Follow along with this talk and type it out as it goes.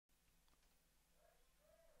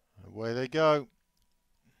Away they go.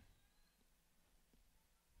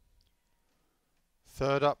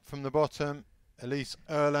 Third up from the bottom, Elise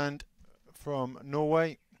Erland from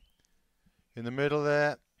Norway. In the middle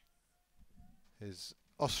there is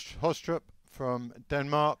Hostrup from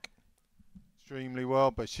Denmark. Extremely well,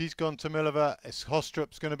 but she's gone to Millever.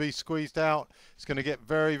 Hostrup's going to be squeezed out. It's going to get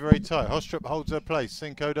very, very tight. Hostrup holds her place.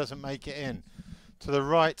 Cinco doesn't make it in. To the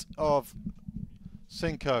right of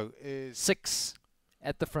Cinco is 6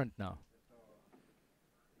 at the front now.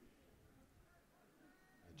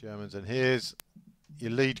 The Germans, and here's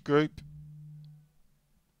your lead group.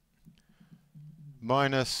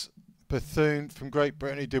 Minus Bethune from Great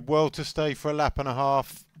Britain, who did well to stay for a lap and a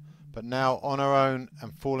half, but now on her own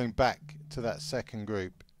and falling back to that second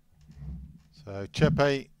group. So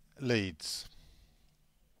Chepe leads.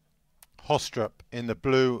 Hostrup in the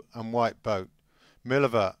blue and white boat.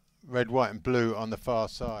 Millever, red, white and blue on the far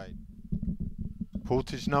side.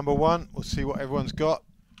 Portage number 1, we'll see what everyone's got.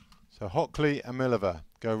 So Hockley and Millever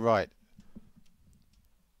go right.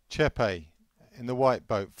 Chepe in the white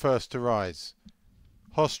boat, first to rise.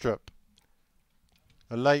 Hostrup,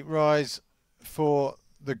 a late rise for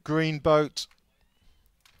the green boat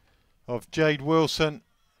of Jade Wilson,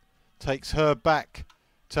 takes her back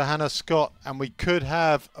to Hannah Scott, and we could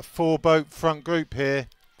have a 4-boat front group here.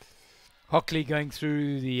 Hockley going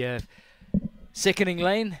through the seconding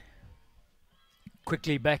lane,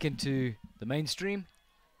 quickly back into the mainstream.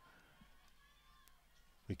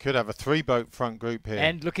 We could have a 3-boat front group here.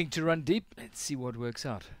 And looking to run deep. Let's see what works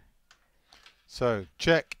out. So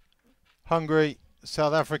Czech, Hungary,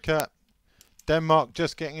 South Africa, Denmark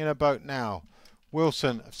just getting in a boat now.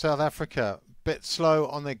 Wilson of South Africa, bit slow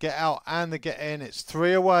on the get out and the get in. It's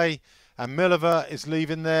 3 away, and Millever is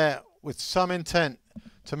leaving there with some intent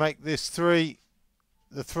to make this the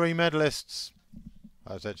 3 medalists.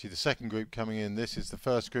 That was actually the second group coming in. This is the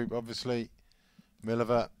first group, obviously.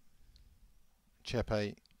 Millever,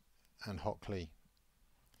 Chepe and Hockley.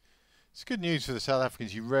 It's good news for the South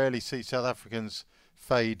Africans. You rarely see South Africans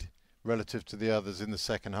fade relative to the others in the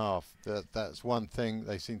second half. That's one thing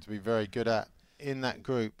they seem to be very good at in that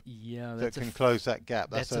group. Yeah, that can close that gap.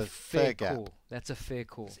 That's a fair gap. Call. That's a fair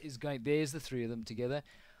call. There's the 3 of them together.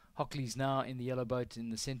 Hockley's now in the yellow boat in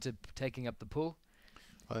the centre, taking up the pull.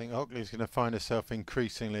 I think Hockley's going to find herself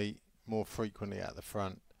increasingly more frequently at the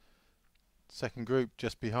front. Second group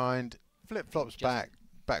just behind. Flip-flops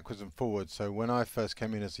backwards and forwards. So when I first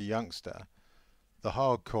came in as a youngster, the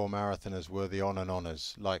hardcore marathoners were the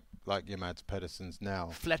on-and-oners, like your Mads Pedersens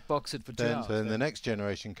now. Flat box it for 2 hours. Then the next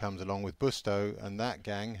generation comes along with Busto and that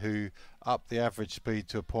gang, who upped the average speed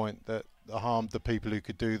to a point that harmed the people who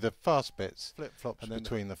could do the fast bits. Flip-flops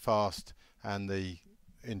between the fast and the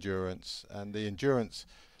endurance. And the endurance,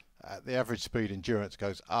 the average speed endurance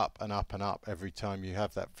goes up and up and up every time you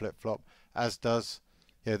have that flip-flop, as does...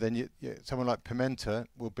 Yeah, then someone like Pimenta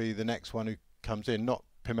will be the next one who comes in. Not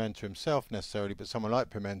Pimenta himself necessarily, but someone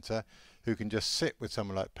like Pimenta who can just sit with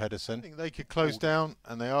someone like Pedersen. I think they could close down,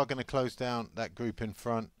 and they are going to close down that group in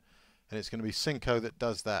front. And it's going to be Cinco that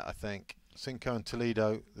does that, I think. Cinco and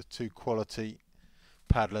Toledo, the 2 quality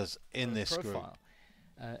paddlers in this group.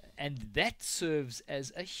 And that serves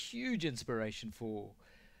as a huge inspiration for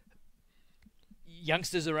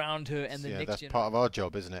youngsters around her and the next generation. That's part of our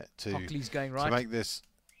job, isn't it? Hockley's going right. To make this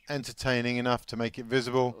entertaining enough to make it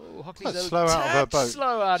visible. Oh, Hockley's slow out of her boat.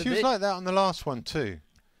 Slow out she was like that on the last one too.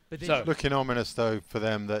 But so looking ominous though for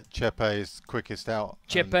them that Chepe is quickest out.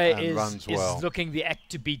 Chepe and runs well. is looking the act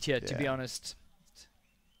to beat here, to be honest.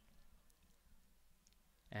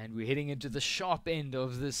 And we're heading into the sharp end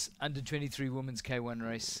of this under-23 women's K1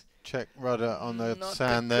 race. Check rudder on the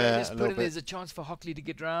sand there. There's a chance for Hockley to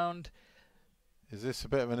get round. Is this a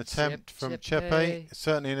bit of an attempt from Chepe?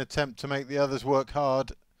 Certainly an attempt to make the others work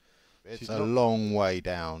hard. It's a long way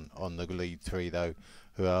down on the lead 3 though,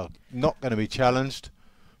 who are not going to be challenged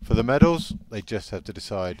for the medals. They just have to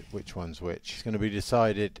decide which one's which. It's going to be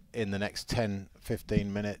decided in the next 10-15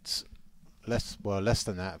 minutes. Less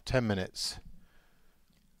than that, 10 minutes.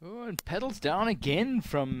 Oh, and pedals down again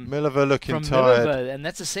from Millever looking tired. Millever, and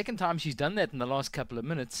that's the second time she's done that in the last couple of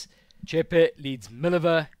minutes. Chepe leads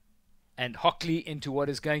Millever and Hockley into what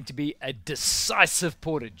is going to be a decisive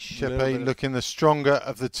portage. Chepe looking the stronger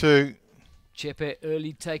of the 2. Chepe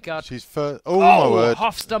early takeout. She's first. Oh, my word.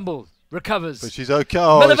 Half stumble. Recovers. But she's okay.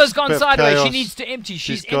 Oh, Millever's gone sideways. She needs to empty.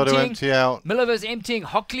 She's got to empty out. Millever's emptying.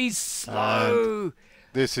 Hockley's slow. And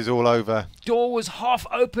this is all over. Door was half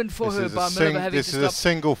open for her by Millever having to stop. This is a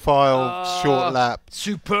single file short lap.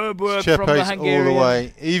 Superb work from the Hungarian. All the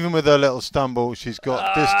way. Even with her little stumble, she's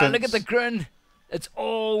got distance. Look at the grin. It's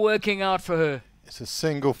all working out for her. It's a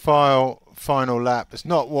single file final lap. It's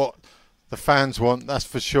not what the fans want, that's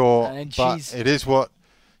for sure. And but it is what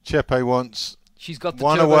Chepe wants. She's got the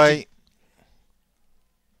 1 away,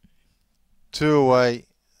 2 away.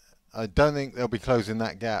 I don't think they'll be closing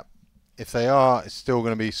that gap. If they are, it's still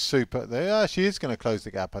going to be super. She is going to close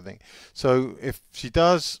the gap, I think. So if she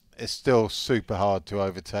does, it's still super hard to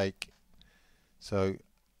overtake. So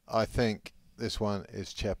I think this one is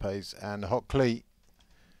Chepe's. And Hockley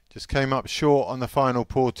just came up short on the final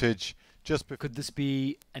portage. Could this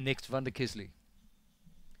be a next Van der Kisley?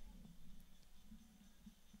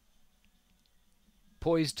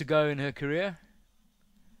 Poised to go in her career.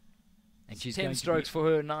 And she's 10 strokes for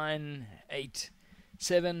her, 9, 8,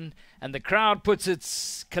 7. And the crowd puts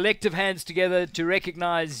its collective hands together to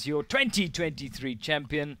recognize your 2023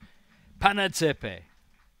 champion, Panna Tsepe.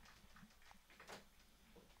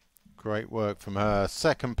 Great work from her.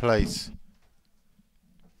 Second place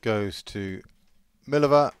goes to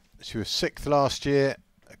Mileva. She was 6th last year.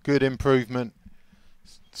 A good improvement.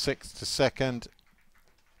 6th to 2nd.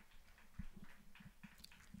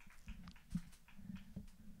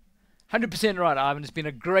 "100% right, Ivan. It's been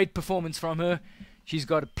a great performance from her. She's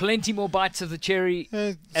got plenty more bites of the cherry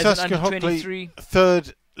as an under-23.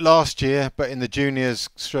 3rd last year, but in the juniors,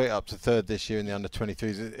 straight up to 3rd this year in the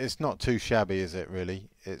under-23s. It's not too shabby, is it, really?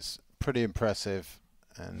 It's pretty impressive.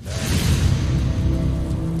 And